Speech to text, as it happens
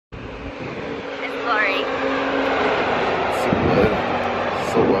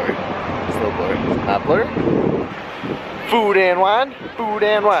Epler. Food and wine, food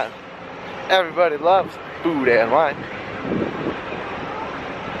and wine. Everybody loves food and wine.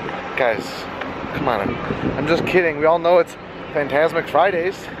 Guys, come on. I'm just kidding. We all know it's Fantasmic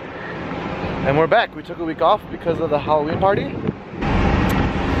Fridays. And we're back. We took a week off because of the Halloween party.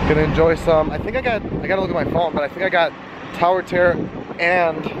 Gonna enjoy some. I gotta look at my phone, but I think I got Tower Terror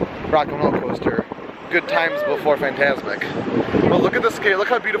and Rock and Roller Coaster. Good times before Fantasmic. But look at the sky. Look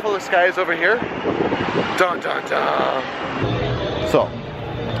how beautiful the sky is over here. Dun dun dun. So,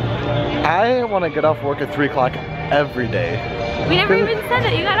 I want to get off work at 3 o'clock every day. We never even said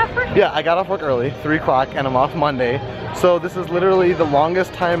that you got off work? Yeah, I got off work early, 3 o'clock, and I'm off Monday. So this is literally the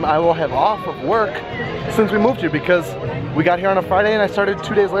longest time I will have off of work since we moved here, because we got here on a Friday and I started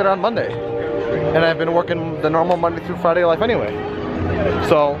 2 days later on Monday. And I've been working the normal Monday through Friday life anyway.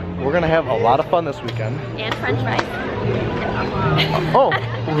 So we're gonna have a lot of fun this weekend. And French fries. Oh,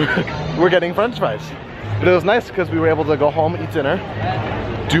 we're getting French fries. But it was nice because we were able to go home, eat dinner,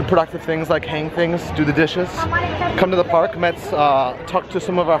 do productive things like hang things, do the dishes, come to the park, talk to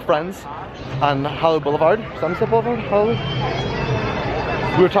some of our friends on Hollywood Boulevard. Sunset Boulevard? Hollywood?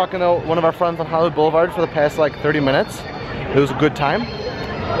 We were talking to one of our friends on Hollywood Boulevard for the past like 30 minutes. It was a good time.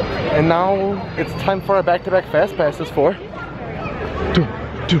 And now it's time for our back-to-back fast passes for do.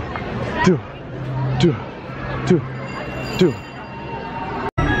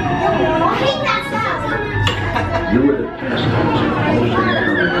 You were the passengers of Ocean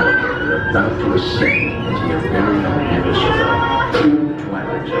Air about to ascend into your very own episode of True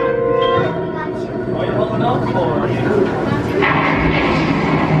Twilight Zone. What are you holding on for?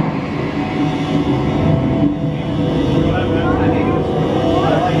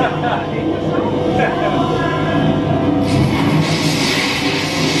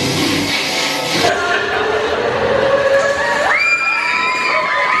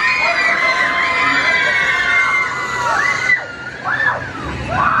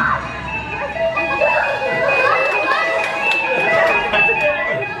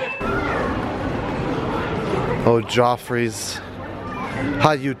 Oh, Joffrey's,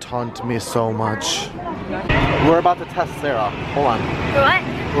 how you taunt me so much. We're about to test Sarah. Hold on. What?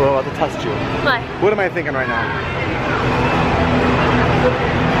 We're about to test you. What? What am I thinking right now?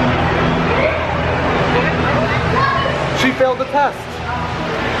 She failed the test.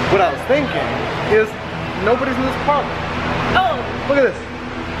 What I was thinking is nobody's in this park. Oh! Look at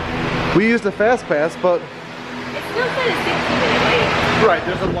this. We used a fast pass, but... It still said a 60-minute wait. Right,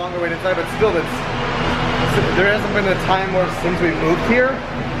 there's a longer wait inside, but still there hasn't been a time where since we moved here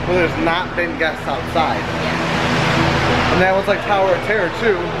where there's not been guests outside. Yeah. And that was like Tower of Terror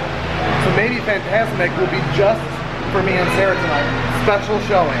too. So maybe Fantasmic will be just for me and Sarah tonight. Special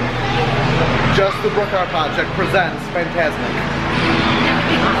showing. Just the Brookhart Project presents Fantasmic.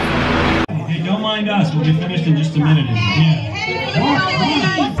 Hey, don't mind us. We'll be finished in just a minute. Yeah.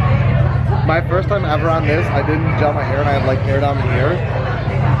 My first time ever on this, I didn't gel my hair and I had like hair down here.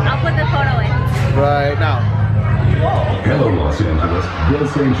 I'll put the photo in. Right now. Hello, Los Angeles. Bill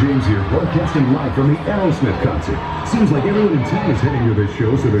St. James here, broadcasting live from the Aerosmith concert. Seems like everyone in town is heading to this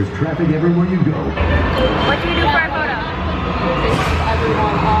show, so there's traffic everywhere you go. What do we do for our photo?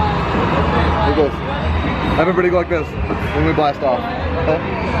 Look at this. Everybody go like this when we blast off.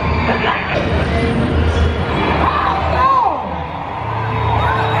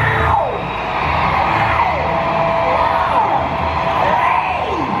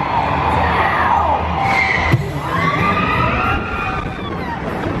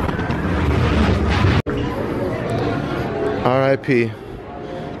 RIP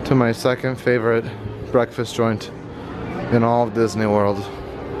to my second favorite breakfast joint in all of Disney World.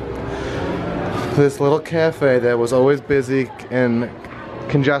 This little cafe that was always busy and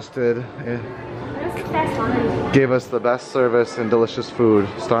congested gave us the best service and delicious food.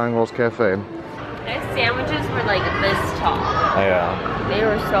 Star and Rolls Cafe. Their sandwiches were like this tall. Yeah. They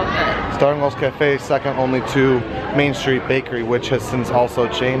were so good. Star and Rolls Cafe, second only to Main Street Bakery, which has since also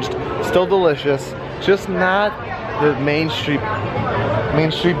changed. Still delicious, just not the Main Street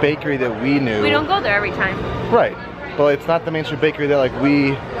Bakery that we knew. We don't go there every time. Right. But it's not the Main Street Bakery that like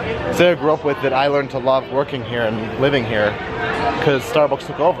Sarah grew up with, that I learned to love working here and living here, because Starbucks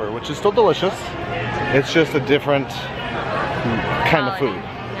took over, which is still delicious. It's just a different kind of food.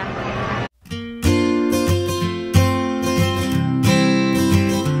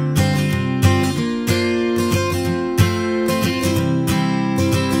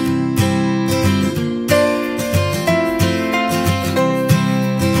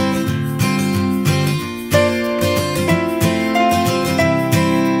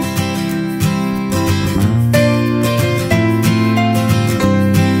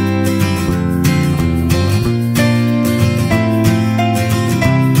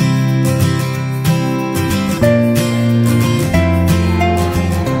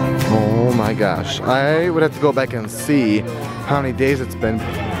 gosh. I would have to go back and see how many days it's been.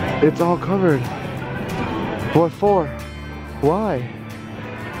 It's all covered. What for? Why?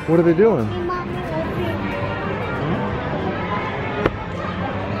 What are they doing?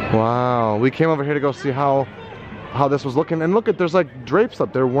 Wow, we came over here to go see how this was looking, and look at, there's like drapes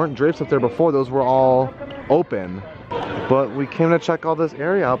up there. Weren't drapes up there before, those were all open. But we came to check all this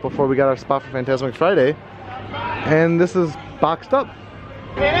area out before we got our spot for Fantasmic Friday, and this is boxed up.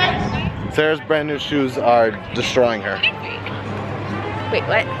 Sarah's brand new shoes are destroying her. Wait,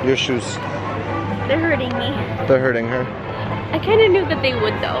 what? Your shoes. They're hurting me. They're hurting her. I kind of knew that they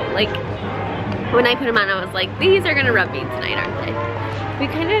would though. Like, when I put them on, I was like, these are gonna rub me tonight, aren't they? We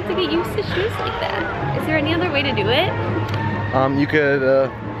kind of have to get used to shoes like that. Is there any other way to do it? You could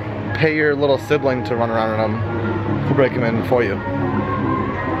pay your little sibling to run around in them. He'll break them in for you.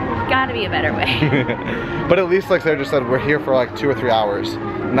 Gotta be a better way. But at least, like Sarah just said, we're here for like 2 or 3 hours,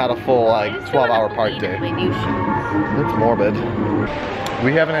 not a full like 12-hour park day. My new shoes. It's morbid.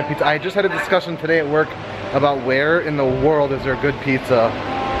 We haven't had pizza. I just had a discussion today at work about where in the world is there good pizza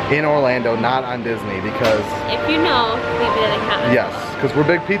in Orlando, not on Disney, because... If you know, leave it in the comments. Yes, because we're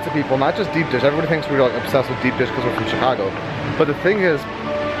big pizza people, not just deep dish. Everybody thinks we're like obsessed with deep dish because we're from Chicago. But the thing is,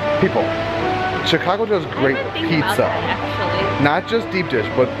 people, Chicago does great pizza. Actually. Not just deep dish,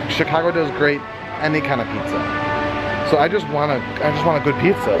 but Chicago does great any kind of pizza. So I just want a good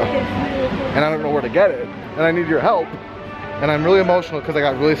pizza, and I don't know where to get it, and I need your help. And I'm really emotional because I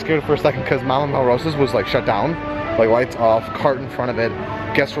got really scared for a second because Mama Melrose's was like shut down, like lights off, cart in front of it,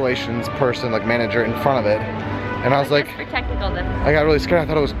 guest relations person, like manager in front of it, and I was like, for technical difficulties. I got really scared. I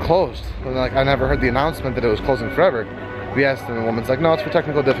thought it was closed, and like I never heard the announcement that it was closing forever. We asked, and the woman's like, no, it's for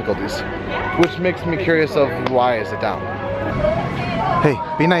technical difficulties, which makes me curious of why is it down. Hey,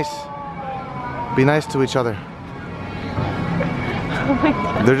 be nice. Be nice to each other. Oh my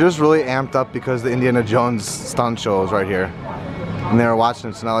God. They're just really amped up because the Indiana Jones stunt show is right here. And they were watching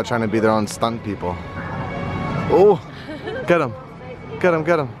it, so now they're trying to be their own stunt people. Oh, get him. Get him,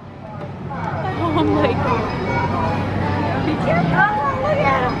 get him. Oh my God. Be careful, look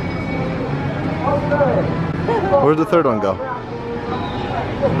at him. Where'd the third one go?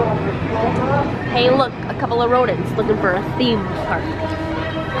 Hey look, a couple of rodents looking for a theme park.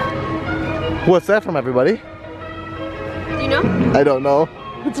 What's that from, everybody? Do you know? I don't know.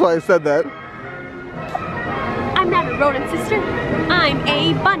 That's why I said that. I'm not a rodent sister. I'm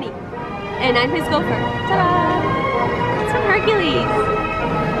a bunny. And I'm his gopher. Ta-da! It's from Hercules.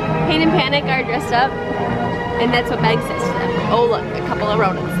 Pain and Panic are dressed up. And that's what Meg says to them. Oh look, a couple of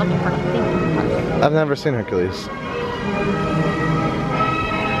rodents looking for a theme park. I've never seen Hercules.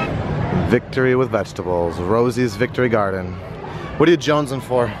 Victory with vegetables. Rosie's Victory Garden. What are you jonesing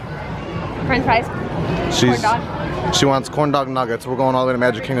for? French fries. Corn dog. She wants corn dog nuggets. We're going all the way to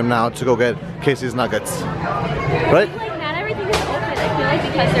Magic Kingdom now to go get Casey's nuggets. Right? I feel like not everything is open. I feel like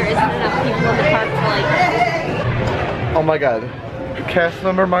because there isn't enough people in the park to like... Oh my God. Cast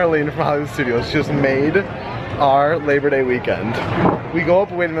member Marlene from Hollywood Studios just made our Labor Day weekend. We go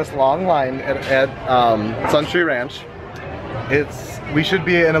up waiting this long line at Suntree Ranch. We should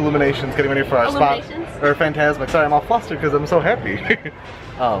be in Illuminations getting ready for our spot. Or Fantasmic. Sorry, I'm all flustered because I'm so happy.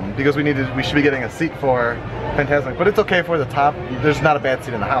 Because we should be getting a seat for Fantasmic, but it's okay for the top. There's not a bad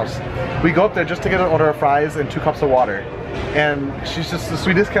seat in the house. We go up there just to get an order of fries and 2 cups of water, and she's just the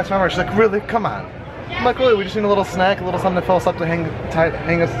sweetest cast member. She's like, really? Come on. I'm like, really? We just need a little snack, a little something to fill us up to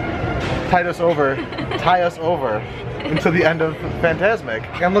tie us over until the end of Fantasmic.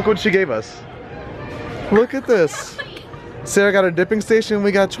 And look what she gave us. Look at this. Sarah got her dipping station.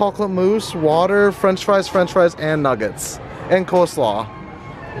 We got chocolate mousse, water, french fries, and nuggets. And coleslaw.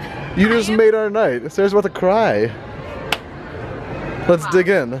 You just made our night. Sarah's about to cry. Let's dig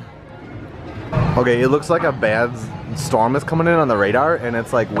in. Okay, it looks like a bad storm is coming in on the radar, and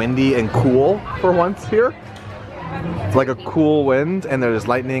it's like windy and cool for once here. It's like a cool wind, and there's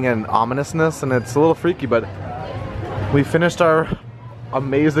lightning and ominousness, and it's a little freaky, but we finished our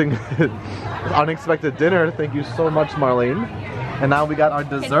amazing unexpected dinner. Thank you so much, Marlene. And now we got our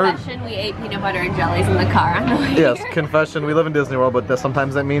dessert. Confession, we ate peanut butter and jellies in the car on the way Yes, here. confession, we live in Disney World, but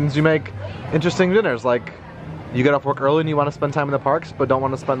sometimes that means you make interesting dinners. Like, you get off work early and you want to spend time in the parks, but don't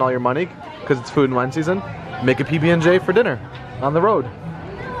want to spend all your money because it's food and wine season. Make a PB&J for dinner on the road.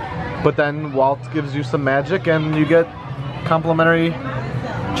 But then Walt gives you some magic and you get complimentary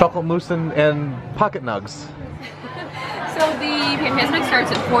chocolate mousse and pocket nugs. So the Fantasmic starts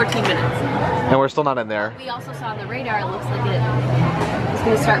in 14 minutes. And we're still not in there. We also saw on the radar, it looks like it's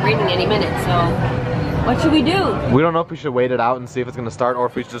going to start raining any minute, so what should we do? We don't know if we should wait it out and see if it's going to start or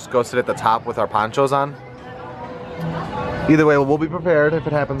if we should just go sit at the top with our ponchos on. Either way, we'll be prepared if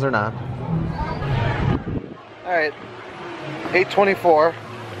it happens or not. Alright, 8:24.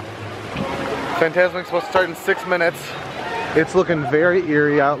 Fantasmic's supposed to start in 6 minutes. It's looking very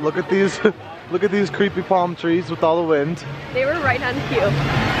eerie out. Look at these, look at these creepy palm trees with all the wind. They were right on cue.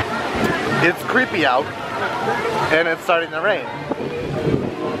 It's creepy out, and it's starting to rain.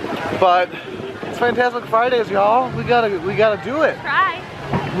 But it's Fantasmic Fridays, y'all. We gotta do it. Try.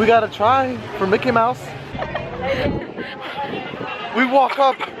 We gotta try for Mickey Mouse. We walk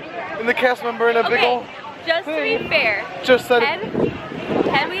up, and the cast member in a big old just to be fair, just said,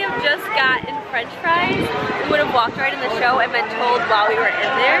 had we have just gotten French fries, we would have walked right in the show and been told while we were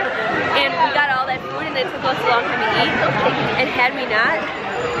in there. And we got all that food and it took us a long time to eat. And had we not,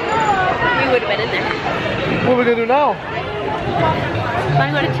 we would have been in there. what are we gonna do now?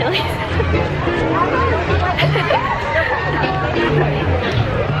 Wanna go to Chili's?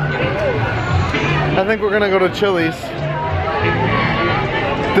 I think we're gonna go to Chili's.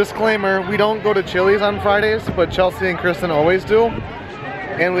 Disclaimer, we don't go to Chili's on Fridays, but Chelsea and Kristen always do.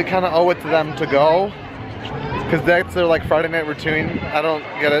 And we kind of owe it to them to go. Because that's their like Friday night routine. I don't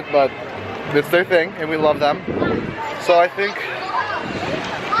get it, but it's their thing and we love them. So I think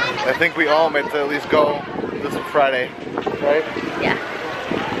we owe them to at least go this Friday, right? Yeah.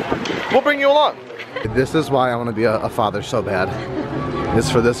 We'll bring you along. This is why I want to be a father so bad. It's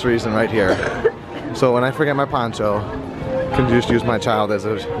for this reason right here. So when I forget my poncho, I can just use my child as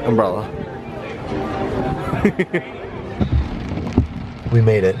an umbrella. We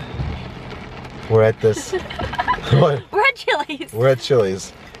made it. We're at this. What? We're at Chili's. We're at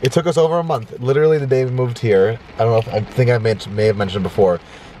Chili's. It took us over a month. Literally the day we moved here. I don't know if I think I may have mentioned before.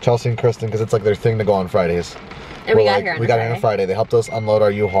 Chelsea and Kristen, because it's like their thing to go on Fridays. And we got here on a Friday. They helped us unload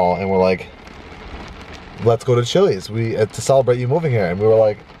our U-Haul, and we're like, let's go to Chili's. To celebrate you moving here, and we were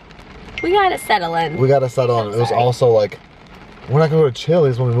like, we gotta settle in. we gotta settle in. It was also like, we're not gonna go to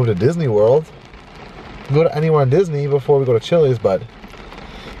Chili's when we move to Disney World. We can go to anywhere on Disney before we go to Chili's, but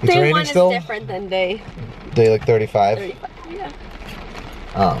it's Day raining one still. is different than day like 35. 35. Yeah.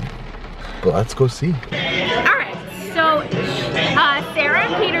 But let's go see. Alright, so Sarah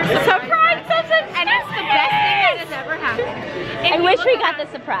and Peter's surprise something, and it's the best thing that has ever happened. If I you wish look we at got that-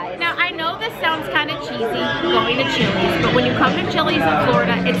 the surprise. Now I know this sounds kind of cheesy going to Chili's, but when you come to Chili's in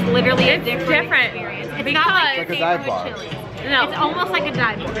Florida, it's literally a different experience. It's not like It's like a staying dive with bar. Chili's. No, it's almost like a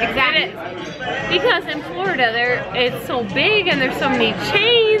dive bar. Exactly. Because in Florida, it's so big and there's so many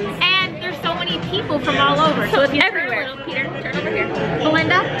chains. And there's so many people from all over. So if you Everywhere. turn a little, Peter, turn over here.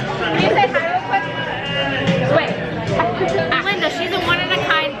 Belinda, can you say hi real quick? Wait. Belinda, she's a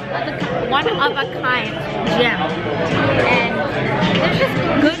one-of-a-kind gem. And there's just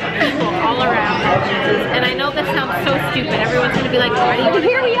good people all around at Chili's. And I know this sounds so stupid. Everyone's gonna be like, why do you want to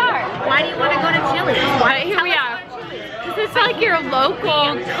Here we are. Why do you want to go to Chili's? Why? Here we are. It's like your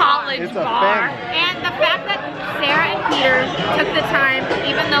local college It's a bar. family. And the fact that Sarah and Peter took the time,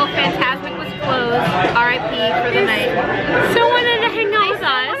 even though Fantasmic was closed, RIP for the night, So wanted to hang out with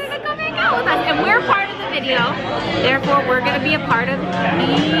us. wanted to come hang out with us. And we're part of the video, therefore we're going to be a part of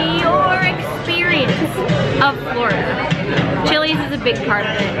your experience of Florida. Chili's is a big part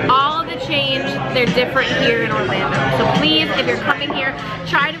of it. All of the change, they're different here in Orlando. So please, if you're coming here,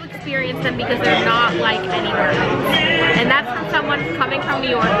 try to experience them because they're not like anywhere else. And that's from someone coming from New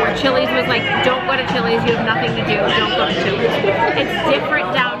York where Chili's was like, don't go to Chili's, you have nothing to do, don't go to Chili's. It's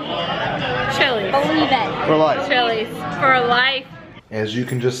different down here. Chili's. Believe it. For life. Chili's. For life. As you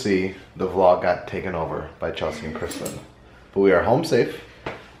can just see, the vlog got taken over by Chelsea and Kristen. But we are home safe.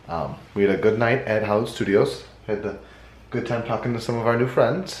 We had a good night at Hollywood Studios. Had a good time talking to some of our new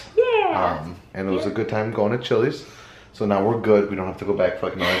friends. Yeah. And it was a good time going to Chili's. So now we're good. We don't have to go back for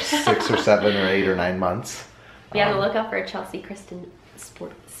like another 6 or 7 or 8 or 9 months. We have to look out for a Chelsea Kristen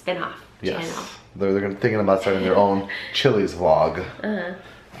sport spin-off channel. Yes. They're thinking about starting their own Chili's vlog.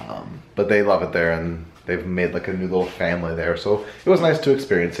 But they love it there and they've made like a new little family there. So it was nice to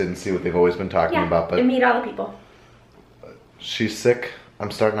experience it and see what they've always been talking about. But and meet all the people. she's sick.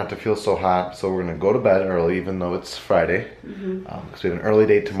 I'm starting not to feel so hot, so we're gonna go to bed early, even though it's Friday. Because we have an early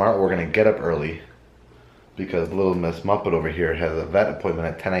date tomorrow. We're gonna get up early because little Miss Muppet over here has a vet appointment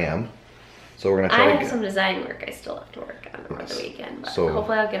at 10 a.m. So we're gonna try I to have get. some design work I still have to work on over the weekend, but So-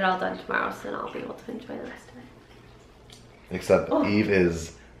 hopefully I'll get it all done tomorrow, so then I'll be able to enjoy the rest of it. Except Eve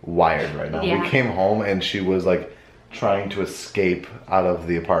is wired right now. Yeah. We came home and she was like trying to escape out of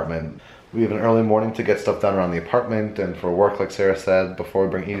the apartment. We have an early morning to get stuff done around the apartment and for work, like Sarah said, before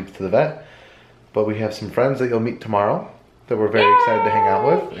we bring Eve to the vet. But we have some friends that you'll meet tomorrow that we're very excited to hang out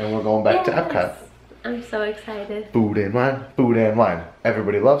with, and we're going back to Epcot. I'm so excited. Food and wine, food and wine.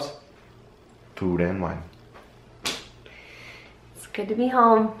 Everybody loves food and wine. It's good to be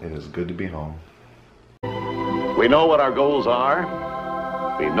home. It is good to be home. We know what our goals are.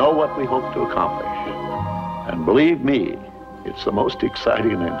 We know what we hope to accomplish. And believe me, it's the most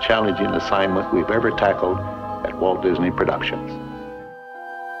exciting and challenging assignment we've ever tackled at Walt Disney Productions.